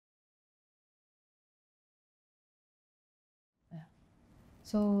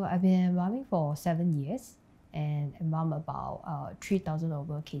So I've been embalming for 7 years and embalmed about 3,000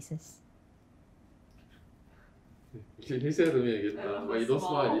 over cases. Can you say it to me again? But you don't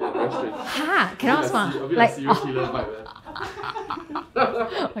smile at the end, very strange. Ha! Cannot smile. A bit like serial killer vibe.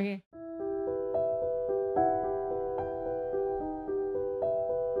 Okay.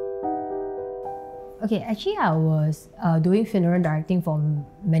 Okay, actually I was doing funeral directing for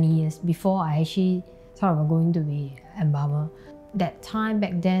many years before I actually thought of going to be embalmer. That time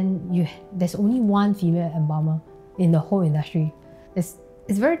back then, there's only one female embalmer in the whole industry. It's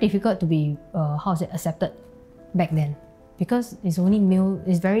very difficult to be accepted back then because it's only male.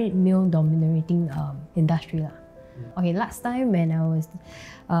 It's very male dominating industry lah. Okay, last time when I was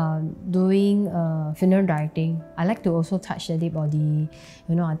doing funeral directing, I like to also touch the dead body.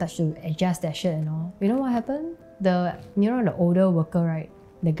 You know, I touch to adjust that shirt and all. You know what happened? The older worker, right?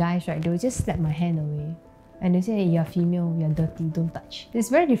 The guys, right? They will just slap my hand away. And they say, hey, you're female, you're dirty, don't touch. It's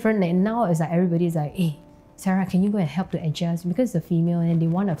very different. Like now it's like everybody's like, hey, Sarah, can you go and help to adjust? Because it's a female and they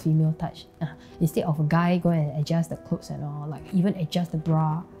want a female touch. Instead of a guy go and adjust the clothes and all, like even adjust the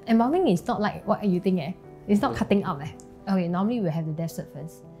bra. Embalming is not like what you think, eh? It's not cutting up. Okay, normally we have the death cert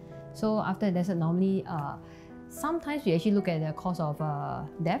first. So after the death cert, normally, sometimes we actually look at the cause of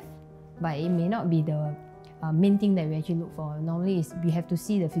death, but it may not be the main thing that we actually look for. Normally, we have to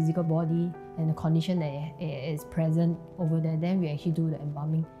see the physical body and the condition that is present over there. Then we actually do the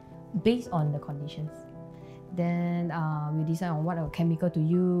embalming based on the conditions. Then we decide on what chemical to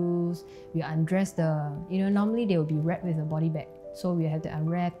use. We undress the, normally they will be wrapped with a body bag. So we have to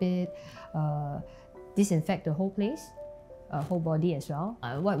unwrap it, disinfect the whole place, whole body as well.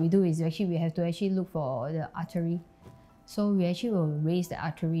 What we do is we have to actually look for the artery. So we actually will raise the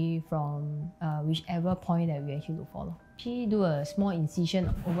artery from whichever point that we actually look for. Actually do a small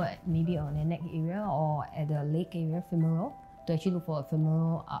incision over maybe on the neck area or at the leg area, femoral, to actually look for a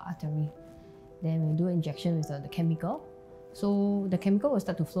femoral artery. Then we do injection with the chemical. So the chemical will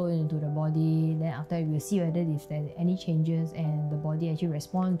start to flow into the body. Then after we'll see whether if there's any changes and the body actually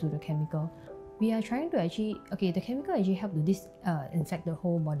respond to the chemical. We are trying to the chemical actually help to disinfect the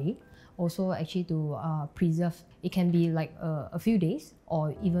whole body. Also actually to preserve. It can be like a few days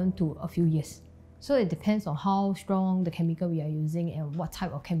or even to a few years. So it depends on how strong the chemical we are using and what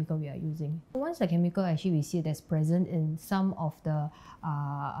type of chemical we are using. Once the chemical actually we see that's present in some of the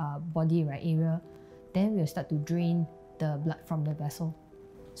body area, then we'll start to drain the blood from the vessel.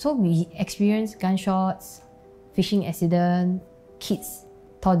 So we experience gunshots, fishing accident, kids,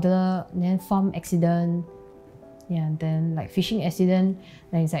 toddler, then farm accident. Yeah, and then like fishing accident,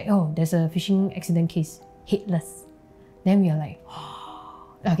 then it's like, oh, there's a fishing accident case, headless. Then we are like, oh.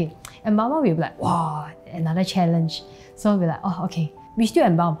 Okay, embalmer will be like, wow, another challenge. So we're like, oh, okay, we still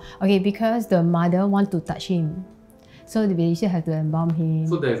embalm. Okay, because the mother wants to touch him. So we still have to embalm him.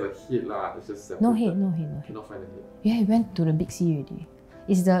 So there's a head lah, it's just separate. No head. Cannot find the head. Yeah, he went to the big sea already.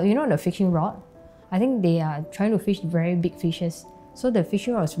 It's the, the fishing rod. I think they are trying to fish very big fishes. So the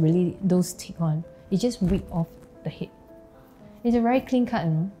fishing rod is really those thick one. It just ripped off the head. It's a very clean cut,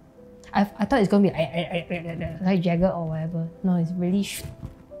 I thought it's going to be like Jagger or whatever. No, it's really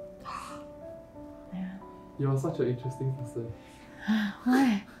yeah. You're such an interesting person.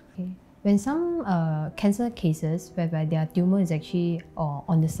 Why? Okay. When some cancer cases whereby their tumor is actually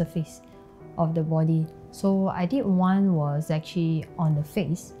on the surface of the body. So I did one was actually on the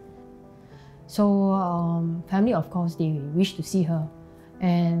face. So family, of course, they wish to see her.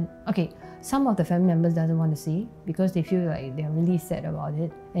 And okay, some of the family members doesn't want to see because they feel like they're really sad about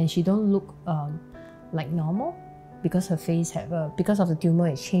it, and she don't look like normal because her face because of the tumor,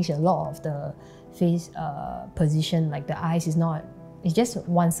 it changed a lot of the face position. Like the eyes is not, it's just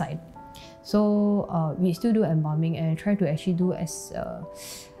one side. So we still do embalming and try to actually do as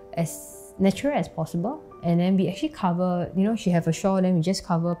natural as possible. And then we actually cover, she have a shawl, then we just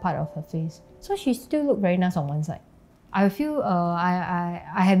cover part of her face. So she still look very nice on one side. I feel I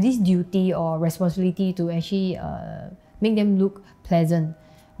have this duty or responsibility to actually make them look pleasant,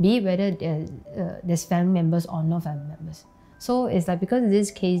 be it whether there's family members or not family members. So it's like because in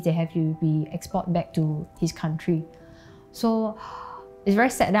this case they have to be exported back to his country. So it's very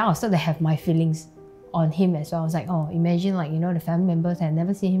sad that I'll start to have my feelings on him as well. I was like, oh, imagine like the family members have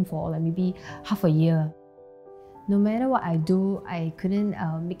never seen him for like maybe half a year. No matter what I do, I couldn't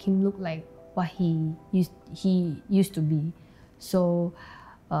make him look like what he used to be. So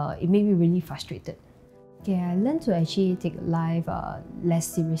it made me really frustrated. Okay, I learned to actually take life less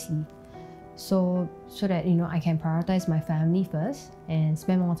seriously. So that I can prioritize my family first and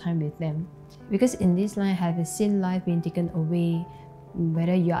spend more time with them. Because in this line, I have seen life being taken away,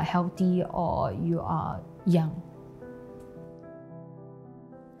 whether you are healthy or you are young.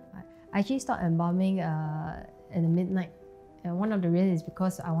 I actually stopped embalming in the midnight. And one of the reasons is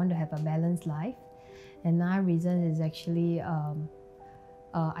because I want to have a balanced life. And another reason is actually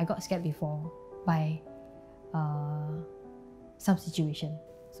I got scared before by some situation.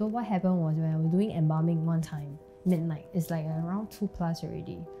 So what happened was when I was doing embalming one time, midnight, it's like around 2 plus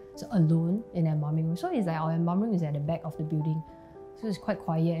already. So alone in the embalming room. So it's like our embalming room is at the back of the building. So it's quite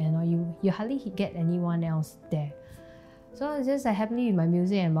quiet and you hardly get anyone else there. So I was just like happily with my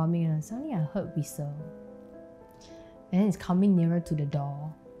music and embalming and suddenly I heard whistle. And it's coming nearer to the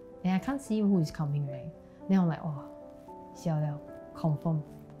door. And I can't see who is coming, right? Then I'm like, oh, 笑了, confirm.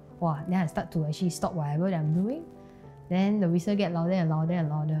 Wow, then I start to actually stop whatever that I'm doing. Then the whistle get louder and louder and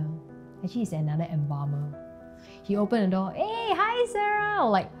louder. Actually, it's another embalmer. He opened the door. Hey, hi Sarah!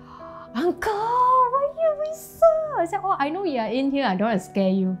 I'm like, Uncle, why you whistle? I said, oh, I know you are in here. I don't want to scare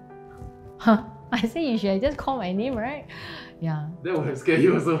you. Huh? I said you should just call my name, right? Yeah. That would scare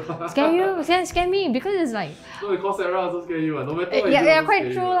you also. Scare you? Scare me because it's like. No, they call Sarah also scare you. No matter what yeah, you do,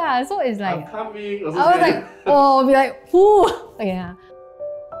 quite true lah. So it's like. I'm coming. Also I was scare like, oh, I'll be like, who? Yeah.